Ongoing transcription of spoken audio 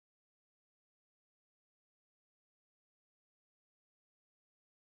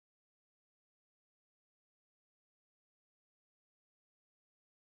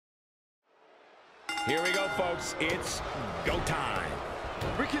Here we go, folks. It's go time.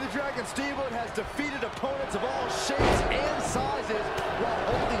 Ricky the Dragon Steamboat has defeated opponents of all shapes and sizes while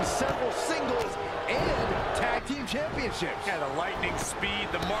holding several singles and tag team championships. Yeah, the lightning speed,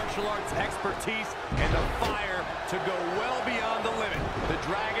 the martial arts expertise, and the fire to go well beyond the limit. The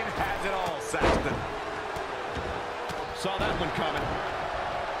Dragon has it all, Saxton. Saw that one coming.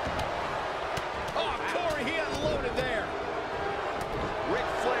 Oh, Corey, he unloaded there. Ric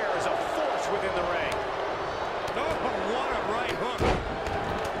Flair is a force within the ring. Oh, what a right hook.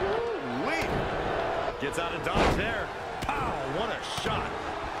 Ooh-wee. Gets out of dodge there. Pow, what a shot.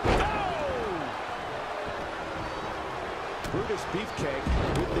 Oh! Brutus Beefcake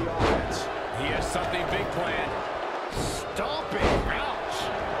with the offense. He has something big planned. Stomping. Ouch.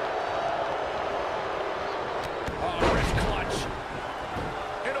 Oh, wrist clutch.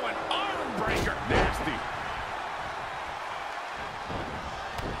 Into an arm breaker. Nasty.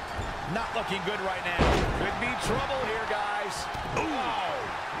 Not looking good right now. Could be trouble here, guys. Ooh. Oh,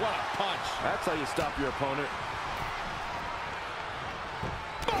 what a punch. That's how you stop your opponent.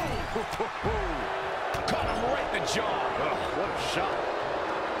 Boom. Caught him right in the jaw. Oh, what a shot.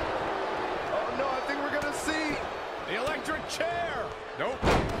 Oh, no, I think we're going to see the electric chair. Nope.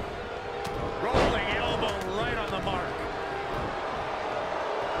 Rolling elbow right on the mark.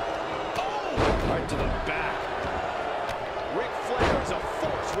 Oh! Right to the back. Ric Flair is a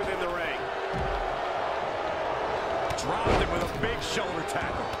force within the ring. Dropped him with a big shoulder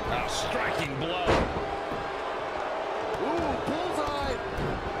tackle. A striking blow. Ooh, bullseye.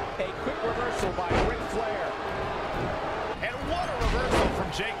 A quick reversal by Ric Flair. And what a reversal from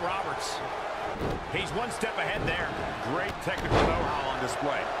Jake Roberts. He's one step ahead there. Great technical know-how on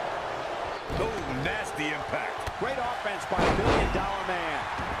display. Oh, nasty impact. Great offense by $1 Million Man.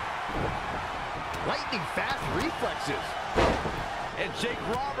 Lightning fast reflexes. And Jake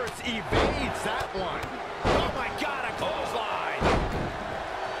Roberts evades that one. Oh my God, a clothesline.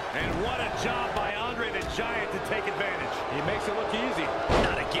 And what a job by Andre the Giant to take advantage. He makes it look easy.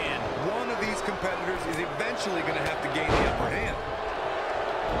 Not again. One of these competitors is eventually going to have to gain the upper hand.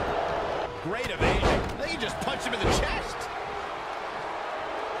 Great evasion. Then you just punch him in the chest.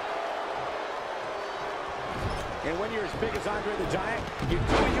 And when you're as big as Andre the Giant, you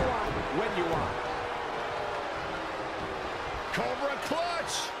do what you want, when you want. Cobra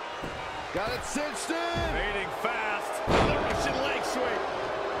clutch. Got it cinched in. Fading fast. The Russian leg sweep.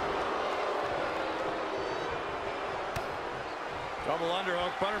 Double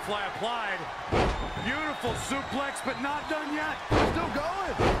underhook, butterfly applied. Beautiful suplex, but not done yet. Still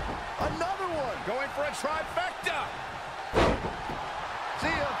going. Another one. Going for a trifecta. See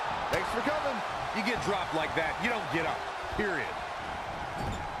ya. Thanks for coming. You get dropped like that, you don't get up. Period.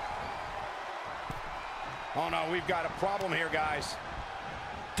 Oh no, we've got a problem here, guys.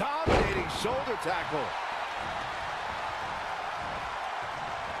 Dominating shoulder tackle.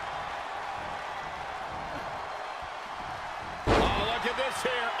 Oh, look at this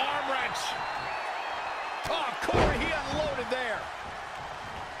here. Arm wrench. Oh, Corey, he unloaded there.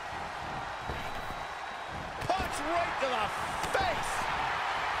 Punch right to the face.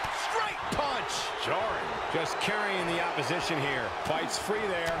 Straight punch. Jarring. Just carrying the opposition here. Fights free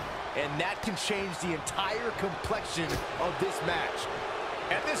there. And that can change the entire complexion of this match.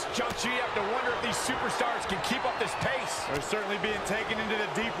 At this juncture, you have to wonder if these superstars can keep up this pace. They're certainly being taken into the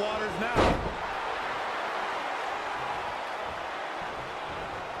deep waters now.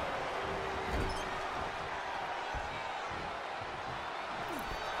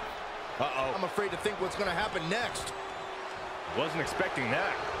 Uh-oh. I'm afraid to think what's going to happen next. Wasn't expecting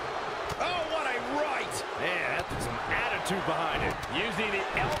that. Oh, what a right! Man, that's some attitude behind it. Using the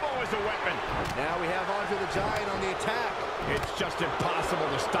elbow as a weapon. Now we have Andre the Giant on the attack. It's just impossible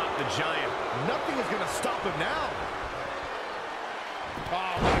to stop the Giant. Nothing is going to stop him now.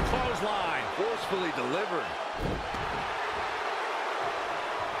 Oh, what a clothesline. Forcefully delivered.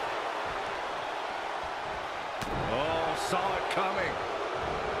 Oh, saw it coming.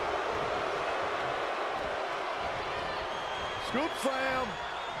 Scoop slam.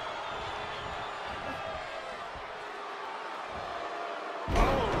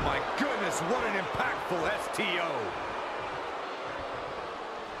 Oh, my goodness, what an impactful STO.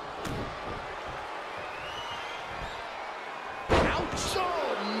 Ouch!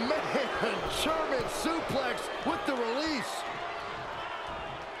 Oh, man! German suplex with the release.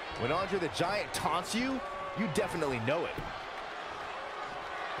 When Andre the Giant taunts you, you definitely know it.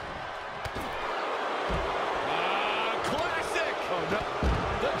 Classic! Oh, no.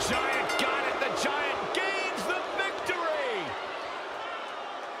 The Giant got it. The Giant gains the victory.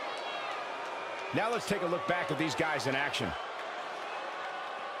 Now let's take a look back at these guys in action.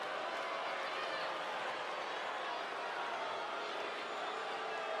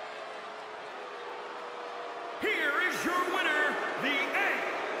 is your winner, the 8th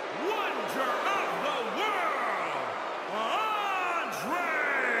Wonder of the World, Andre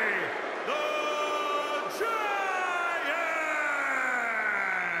the Giant!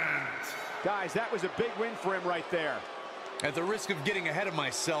 Guys, that was a big win for him right there. At the risk of getting ahead of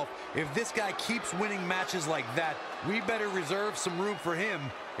myself, if this guy keeps winning matches like that, we better reserve some room for him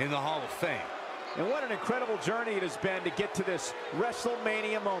in the Hall of Fame. And what an incredible journey it has been to get to this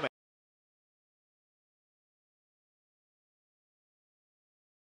WrestleMania moment.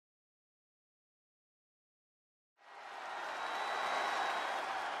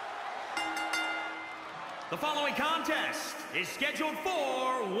 The following contest is scheduled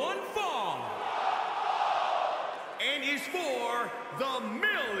for one fall and is for the $1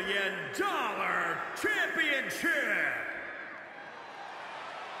 Million Championship.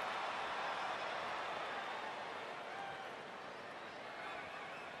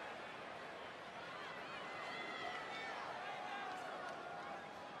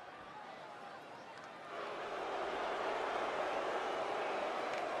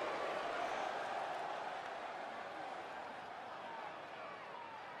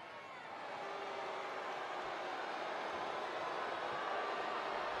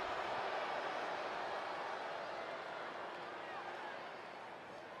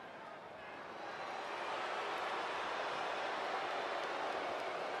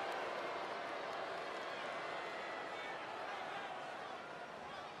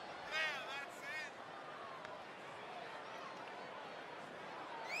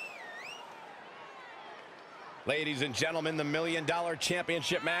 Ladies and gentlemen, the $1 Million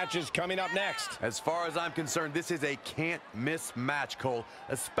Championship match is coming up next. As far as I'm concerned, this is a can't-miss match, Cole,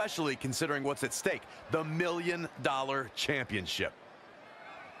 especially considering what's at stake, the $1 Million Championship.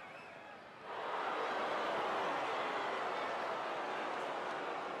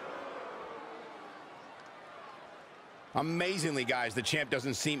 Amazingly, guys, the champ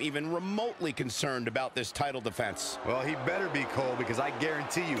doesn't seem even remotely concerned about this title defense. Well, he better be, Cole, because I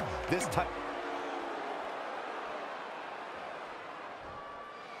guarantee you, this time...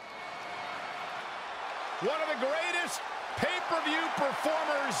 One of the greatest pay-per-view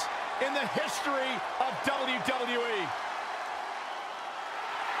performers in the history of WWE.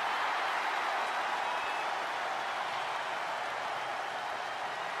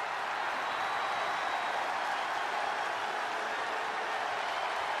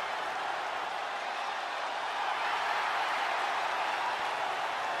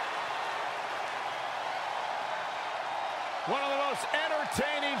 One of the most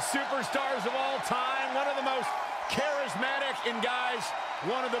entertaining superstars of all time. One of the most charismatic and, guys,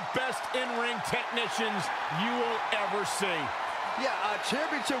 one of the best in-ring technicians you will ever see. Yeah, a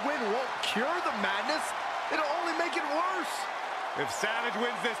championship win won't cure the madness. It'll only make it worse. If Savage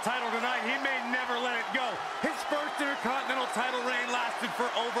wins this title tonight, he may never let it go. His first Intercontinental title reign lasted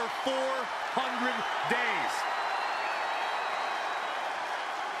for over 400 days.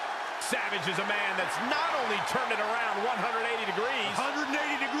 Savage is a man that's not only turned it around 180 degrees. 180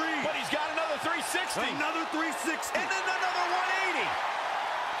 degrees. But he's got another 360. Another 360. And then another 180.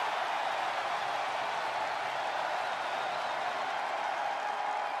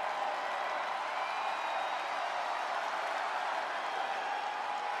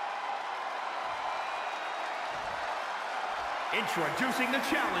 Introducing the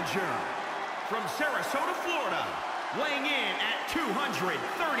challenger from Sarasota, Florida, weighing in at 239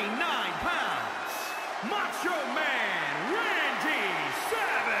 pounds, Macho Man Randy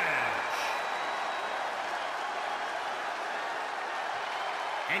Savage.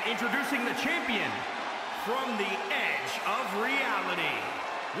 And introducing the champion from the edge of reality,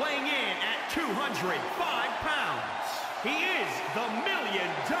 weighing in at 205 pounds, he is the $1 Million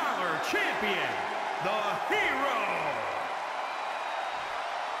Champion, the Hero.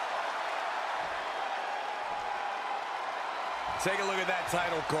 Take a look at that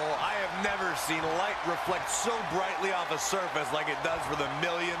title, Cole. I have never seen light reflect so brightly off a surface like it does for the $1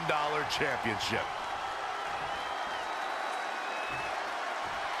 Million Championship.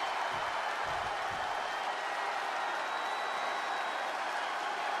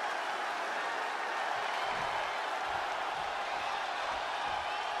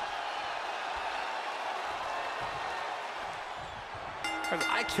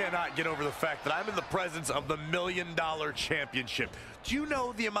 I cannot get over the fact that I'm in the presence of the $1 Million Championship. Do you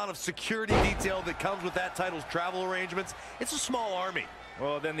know the amount of security detail that comes with that title's travel arrangements? It's a small army.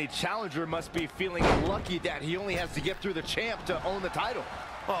 Well, then the challenger must be feeling lucky that he only has to get through the champ to own the title.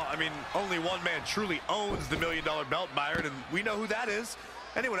 Well, I mean, only one man truly owns the $1 Million belt, Byron, and we know who that is.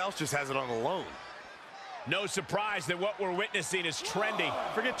 Anyone else just has it on a loan. No surprise that what we're witnessing is trending.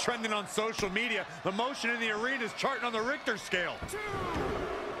 Forget trending on social media. The motion in the arena is charting on the Richter scale.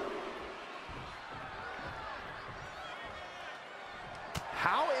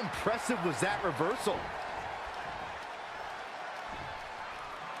 How impressive was that reversal?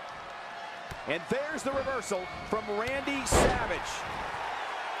 And there's the reversal from Randy Savage.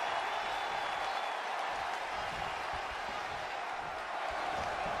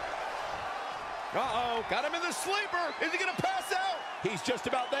 Uh-oh, got him in the sleeper. Is he gonna pass out? He's just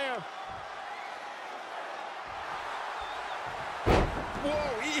about there.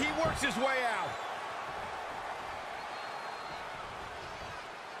 Whoa, he works his way out.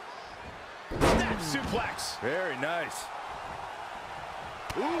 Snap suplex. Very nice.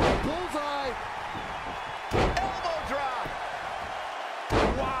 Ooh, bullseye. Elbow drop.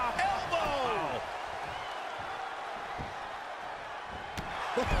 Wow, elbow.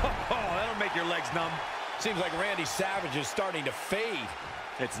 Oh, that'll make your legs numb. Seems like Randy Savage is starting to fade.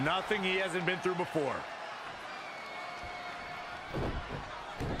 It's nothing he hasn't been through before.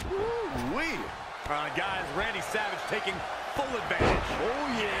 Woo-wee. Guys, Randy Savage taking full advantage.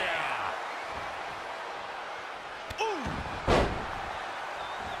 Oh, yeah.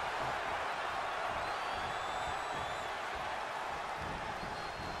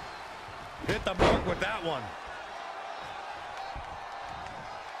 Hit the mark with that one.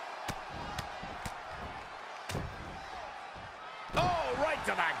 Oh, right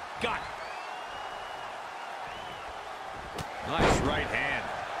to the gut. Nice right hand.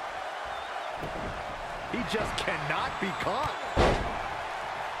 He just cannot be caught.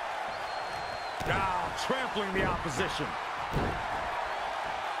 Now trampling the opposition.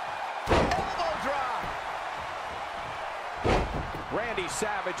 Elbow drop. Randy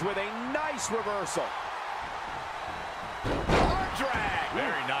Savage with a nice reversal. Arm drag.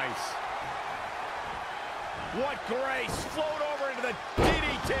 Very nice. What grace. Float over into the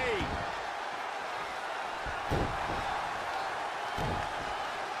DDT.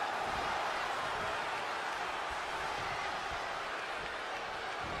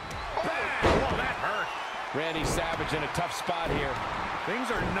 Bang. Oh, that hurt. Randy Savage in a tough spot here.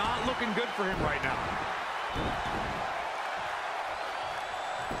 Things are not looking good for him right now.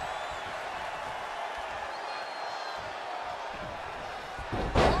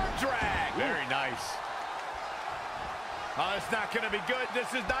 Arm drag. Very nice. Oh, it's not going to be good. This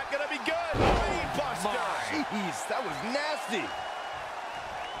is not going to be good. Brain buster. Jeez, that was nasty.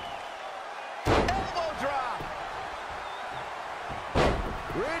 Elbow drop.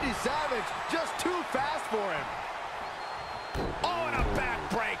 Randy Savage just too fast for him. Oh, and a back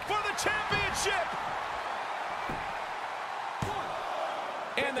break for the championship.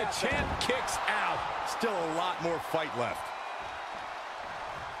 And the champ kicks out. Still a lot more fight left.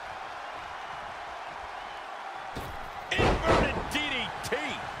 Inverted DDT.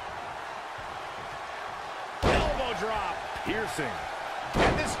 Elbow drop. Piercing.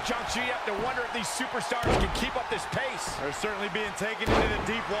 At this juncture, you have to wonder if these superstars can keep up this pace. They're certainly being taken into the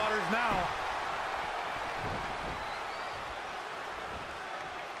deep waters now.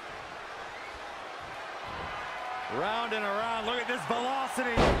 Round and around. Look at this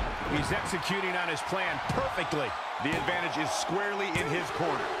velocity. He's executing on his plan perfectly. The advantage is squarely in his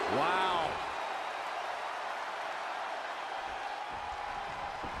corner. Wow.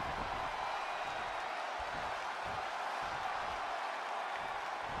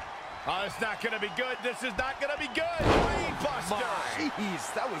 Oh, it's not going to be good. This is not going to be good. Brain buster.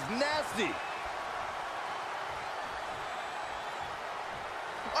 Jeez, that was nasty.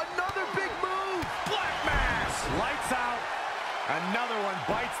 Another big move. Black mass. Lights out. Another one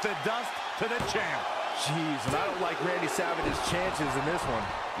bites the dust to the champ. Jeez, and I don't like Randy Savage's chances in this one.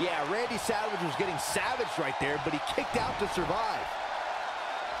 Yeah, Randy Savage was getting savaged right there, but he kicked out to survive.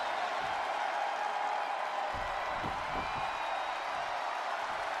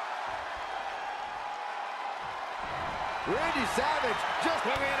 Randy Savage just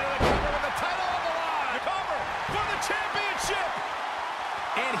Swinging into the cover with the title on the line. Cover for the championship.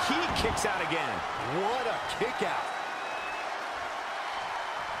 And he kicks out again. what a kick out.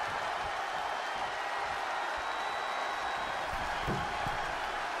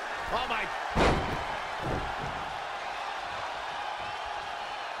 Oh, my.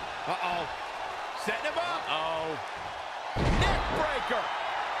 Uh-oh. Setting him up. Uh-oh. Neck breaker.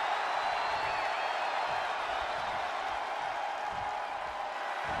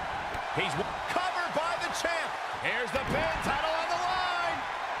 He's covered by the champ. Here's the pin, title on the line.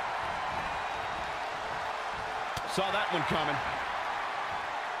 Saw that one coming.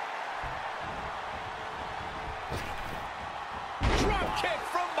 Drop kick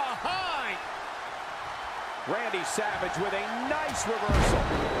from behind. Randy Savage with a nice reversal.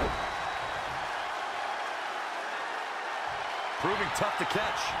 Proving tough to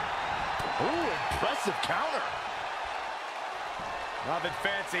catch. Ooh, impressive counter. Nothing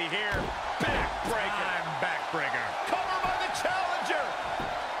fancy here. Backbreaker. Backbreaker. Cover by the challenger.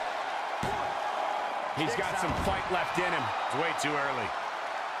 He's got some fight left in him. It's way too early.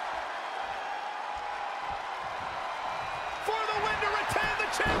 For the win to retain the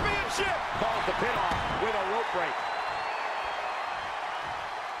championship. Calls the pin off with a rope break.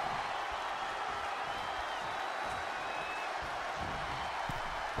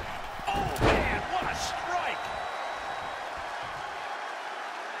 Oh, man, what a strike.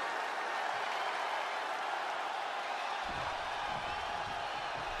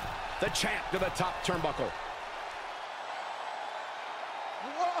 The champ to the top turnbuckle.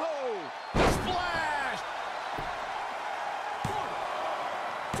 Whoa! Splash!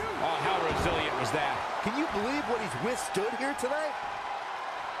 Oh, how resilient was that? Can you believe what he's withstood here tonight?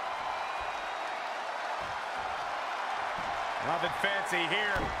 Nothing fancy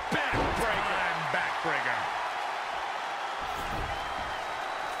here. Backbreaker. Backbreaker.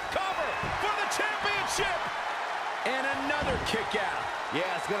 Cover for the championship. And another kick out.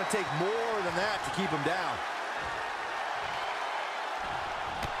 Yeah, it's going to take more than that to keep him down.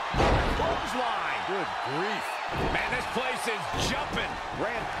 Clothesline. Good grief. Man, this place is jumping.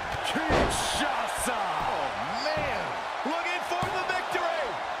 Kinshasa. Oh, man. Looking for the victory.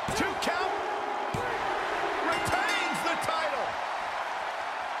 2 count. Retains the title.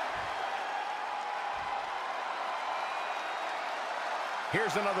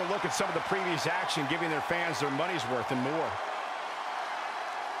 Here's another look at some of the previous action, giving their fans their money's worth and more.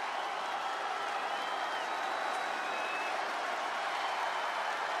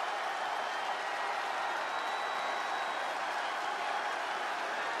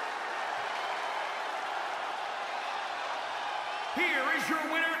 Here is your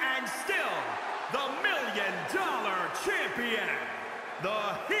winner and still the $1 Million Champion,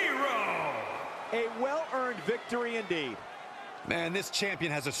 the Hero. A well-earned victory indeed. Man, this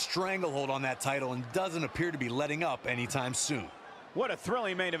champion has a stranglehold on that title and doesn't appear to be letting up anytime soon. What a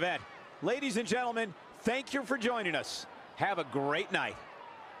thrilling main event. Ladies and gentlemen, thank you for joining us. Have a great night.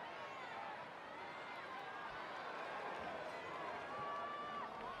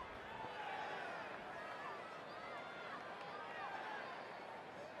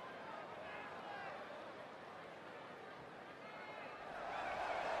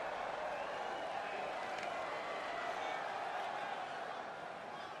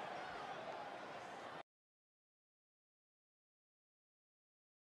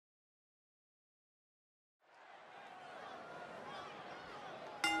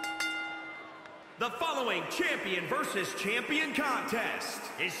 The following champion versus champion contest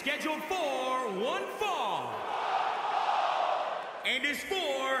is scheduled for one fall and is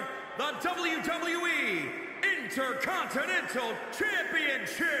for the WWE Intercontinental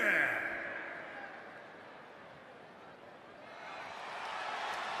Championship.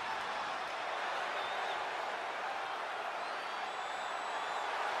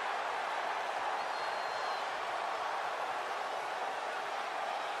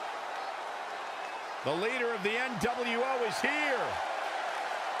 The leader of the NWO is here.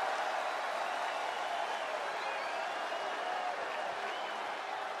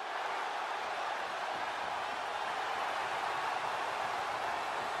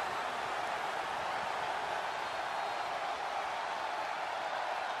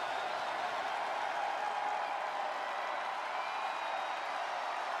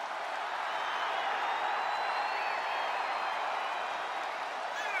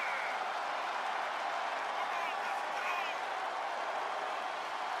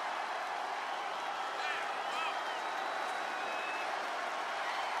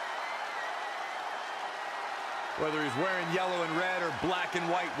 Whether he's wearing yellow and red or black and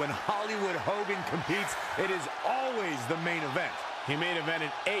white, when Hollywood Hogan competes, it is always the main event. He main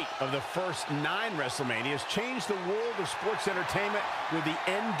evented 8 of the first 9 WrestleManias, changed the world of sports entertainment with the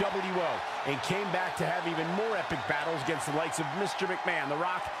NWO, and came back to have even more epic battles against the likes of Mr. McMahon, The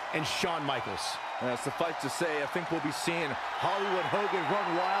Rock, and Shawn Michaels. Suffice to say, I think we'll be seeing Hollywood Hogan run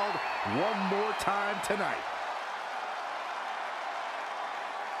wild one more time tonight.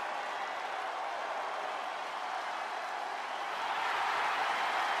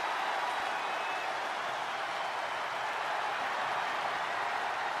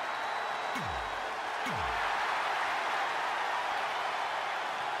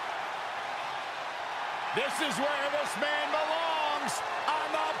 This is where this man belongs,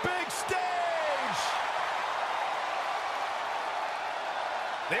 on the big stage.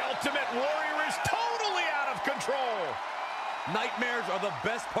 The Ultimate Warrior is totally out of control. Nightmares are the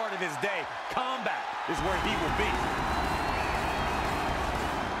best part of his day. Combat is where he will be.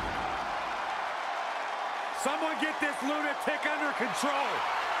 Someone get this lunatic under control.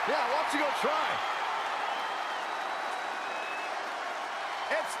 Yeah, why don't you go try?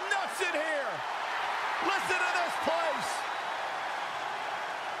 It's nuts in here. Listen to this place.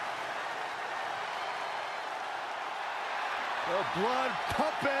 The blood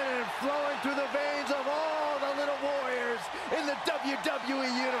pumping and flowing through the veins of all the little warriors in the WWE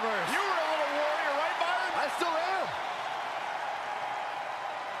Universe. You were a little warrior, right, Byron? I still am.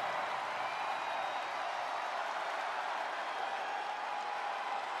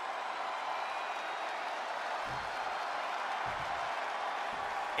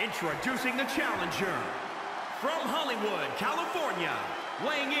 Introducing the challenger from Hollywood, California,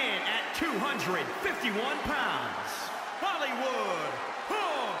 weighing in at 251 pounds, Hollywood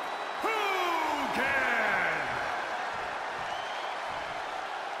Hulk Hogan!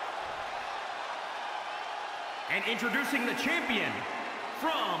 And introducing the champion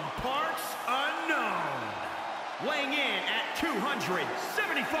from parts unknown, weighing in at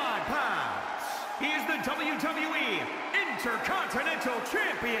 275 pounds, he is the WWE Intercontinental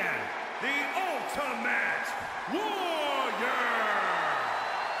Champion, the Ultimate Warrior!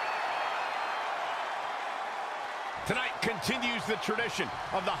 Tonight continues the tradition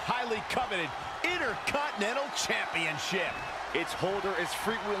of the highly coveted Intercontinental Championship. Its holder is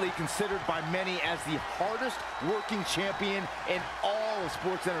frequently considered by many as the hardest working champion in all of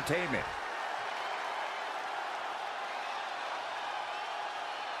sports entertainment.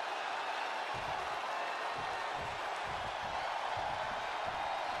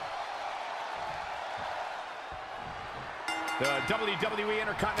 The WWE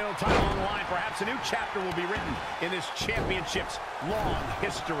Intercontinental title on the line. Perhaps a new chapter will be written in this championship's long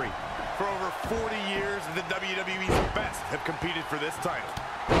history. For over 40 years, the WWE's best have competed for this title.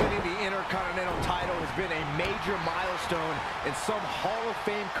 Winning the Intercontinental title has been a major milestone in some Hall of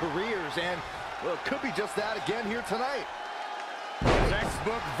Fame careers, and well, it could be just that again here tonight.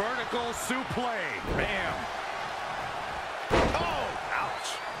 Textbook vertical suplex. Bam. Oh! Ouch.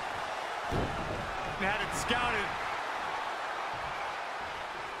 Had it scouted.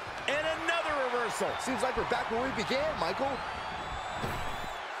 And another reversal. Seems like we're back where we began, Michael.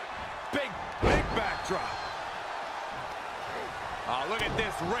 Big backdrop. Oh, look at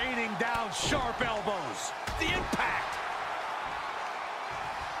this, raining down sharp elbows. The impact.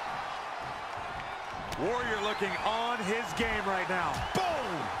 Warrior looking on his game right now.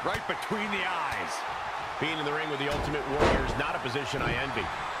 Boom! Right between the eyes. Being in the ring with the Ultimate Warrior is not a position I envy.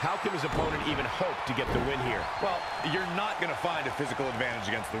 How can his opponent even hope to get the win here? Well, you're not going to find a physical advantage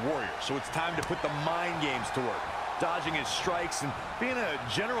against the Warrior, so it's time to put the mind games to work. Dodging his strikes and being a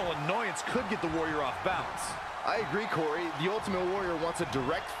general annoyance could get the Warrior off balance. I agree, Corey. The Ultimate Warrior wants a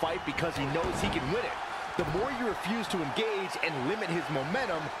direct fight because he knows he can win it. The more you refuse to engage and limit his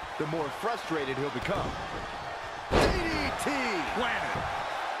momentum, the more frustrated he'll become. DDT! Planted.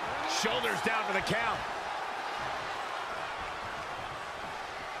 Shoulders down for the count.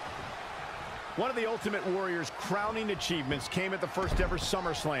 One of the Ultimate Warrior's crowning achievements came at the first ever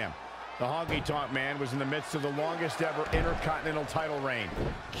SummerSlam. The Honky Tonk Man was in the midst of the longest ever Intercontinental title reign.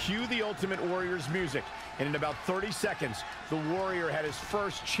 Cue the Ultimate Warrior's music, and in about 30 seconds, the Warrior had his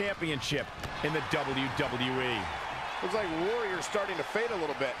first championship in the WWE. Looks like Warrior's starting to fade a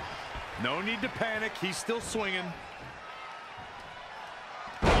little bit. No need to panic, he's still swinging.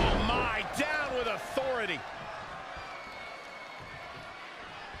 Oh my, down with authority.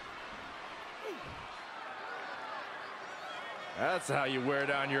 That's how you wear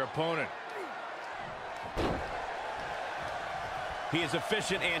down your opponent. He is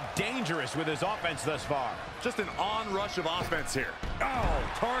efficient and dangerous with his offense thus far. Just an onrush of offense here.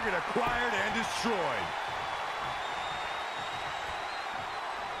 Oh, target acquired and destroyed.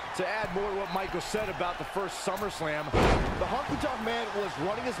 To add more to what Michael said about the first SummerSlam, the Honky Tonk Man was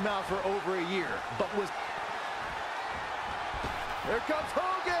running his mouth for over a year, but was... Here comes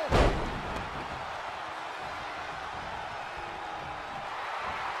Hogan!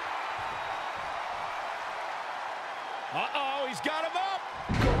 Uh-oh, he's got him up!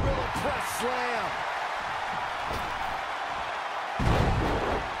 Gorilla press slam!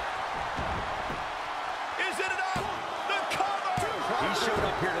 Is it enough? The cover! He showed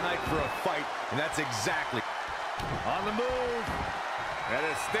up here tonight for a fight, and that's exactly. On the move. And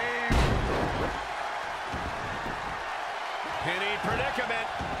a sting. Penny predicament.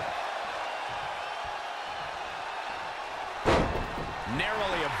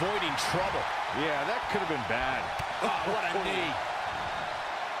 Narrowly avoiding trouble. Yeah, that could have been bad. Oh, what a knee.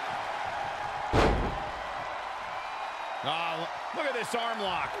 Oh, look at this arm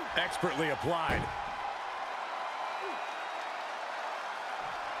lock. Expertly applied.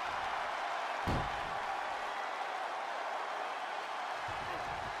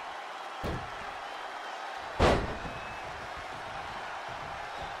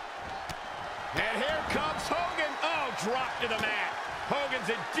 And here comes Hogan. Oh, drop to the mat. Hogan's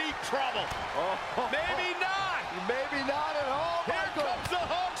in deep trouble. Oh. Maybe not. Maybe not at all, Here Michael. comes the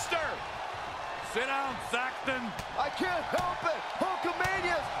Hulkster. Sit down, Saxton. I can't help it.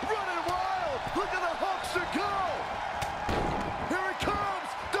 Hulkamania's running wild. Look at the Hulkster go. Here it comes.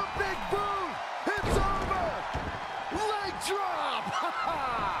 The big boot. It's over. Leg drop.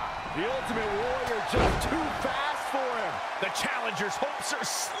 The Ultimate Warrior just too fast for him. The challenger's hopes are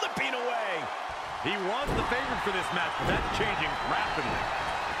slipping away. He was the favorite for this match, but that's changing rapidly.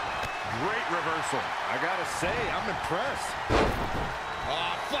 Great reversal. I gotta say, I'm impressed.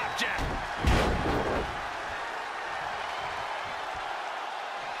 Oh, flapjack.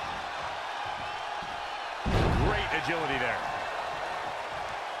 Great agility there.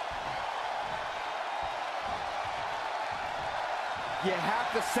 You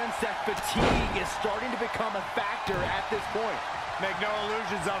have to sense that fatigue is starting to become a factor at this point. Make no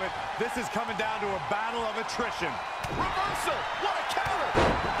illusions of it. This is coming down to a battle of attrition. Reversal. What a counter.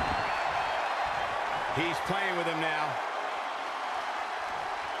 He's playing with him now.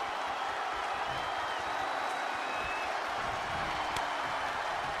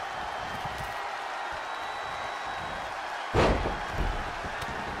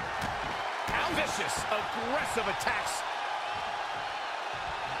 Vicious, aggressive attacks.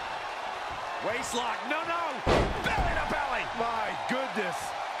 Waistlock. No, no. Belly to belly. My goodness.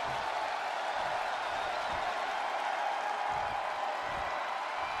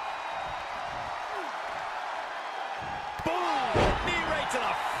 Boom. Knee right to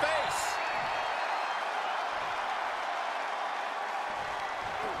the face.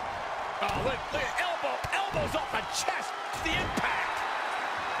 Oh, look at elbows off the chest. The impact.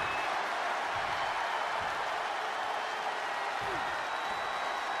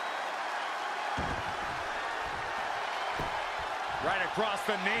 Right across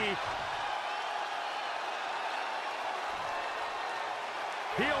the knee.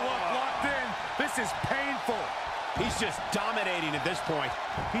 Heel hook locked in. This is painful. He's just dominating at this point.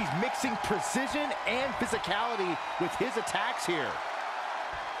 He's mixing precision and physicality with his attacks here.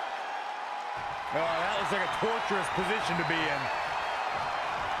 Oh, that looks like a torturous position to be in.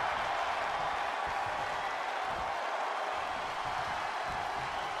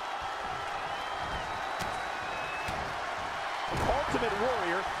 Ultimate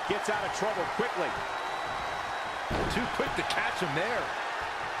Warrior gets out of trouble quickly. Too quick to catch him there.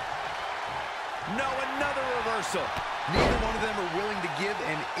 No, another reversal. Neither one of them are willing to give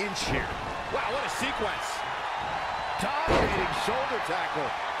an inch here. Wow, what a sequence. Dominating shoulder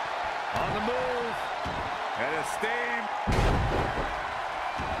tackle. On the move. At a steam.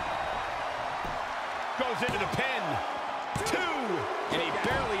 Goes into the pin. 2. And he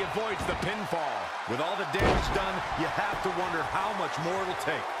barely avoids the pinfall. With all the damage done, you have to wonder how much more it'll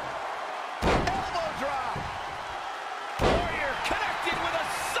take. Elbow drop. Warrior connected with a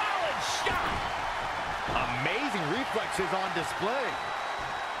solid shot. Amazing reflexes on display.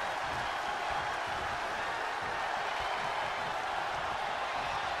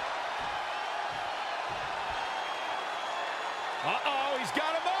 Uh-oh, he's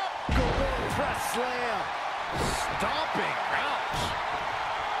got him up. Gorilla press slam. Stomping. Ouch.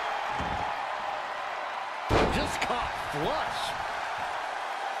 Just caught flush.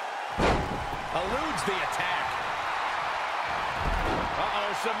 Eludes the attack.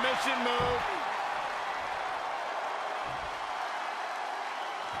 Uh-oh, submission move.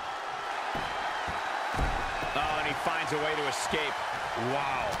 Oh, and he finds a way to escape.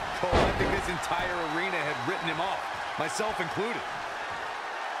 Wow. Cole, I think this entire arena had written him off, myself included.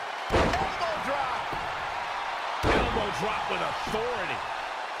 Elbow drop. Elbow drop with authority.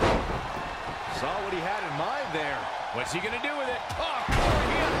 Saw what he had in mind there. What's he going to do with it? Oh,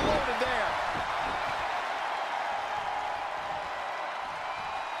 he unloaded there.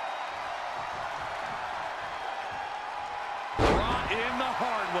 Brought in the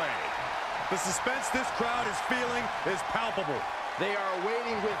hard way. The suspense this crowd is feeling is palpable. They are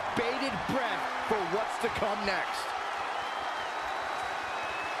waiting with bated breath for what's to come next.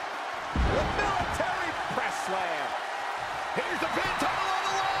 The military press slam. Here's the pin, title on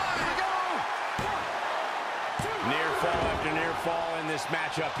the line. Here we go. Near fall after near fall in this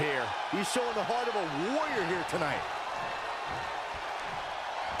matchup here. He's showing the heart of a warrior here tonight.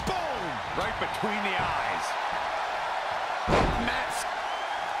 Boom! Right between the eyes. Matt's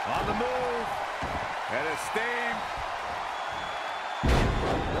on the move. And a steam.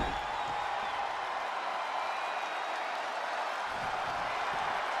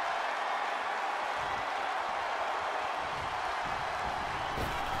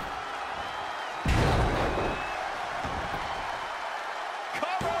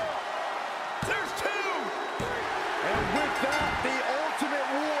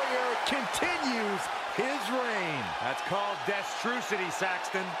 Continues his reign. That's called destrucity,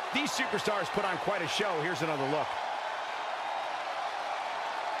 Saxton. These superstars put on quite a show. Here's another look.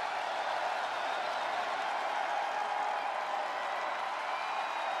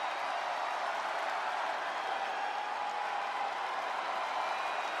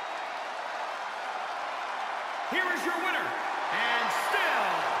 Here is your winner, and still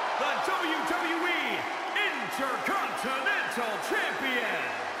the WWE Intercontinental Champion,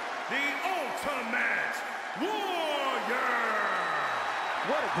 the Ultimate Warrior.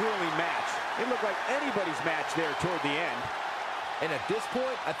 What a grueling match. It looked like anybody's match there toward the end. And at this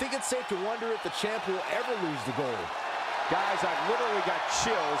point, I think it's safe to wonder if the champ will ever lose the gold. Guys, I've literally got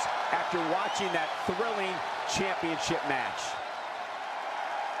chills after watching that thrilling championship match.